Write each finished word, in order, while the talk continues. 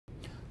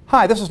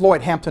Hi, this is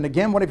Lloyd Hampton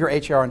again, one of your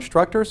HR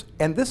instructors,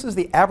 and this is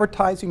the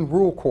Advertising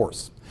Rule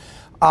course.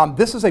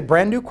 This is a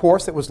brand new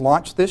course that was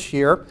launched this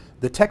year.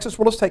 The Texas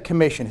Real Estate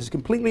Commission has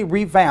completely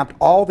revamped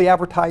all the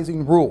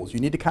advertising rules. You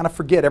need to kind of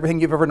forget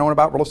everything you've ever known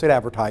about real estate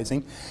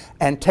advertising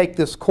and take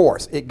this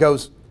course. It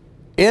goes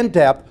in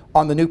depth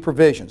on the new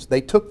provisions.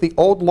 They took the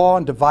old law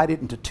and divided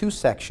it into two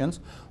sections.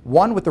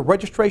 One with the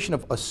registration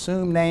of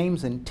assumed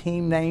names and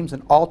team names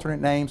and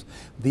alternate names.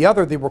 The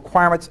other, the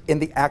requirements in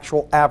the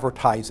actual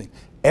advertising.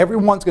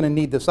 Everyone's going to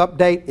need this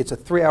update. It's a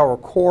 3-hour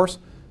course.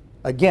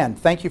 Again,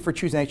 thank you for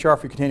choosing HR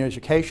for your continuing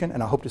education,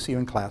 and I hope to see you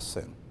in class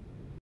soon.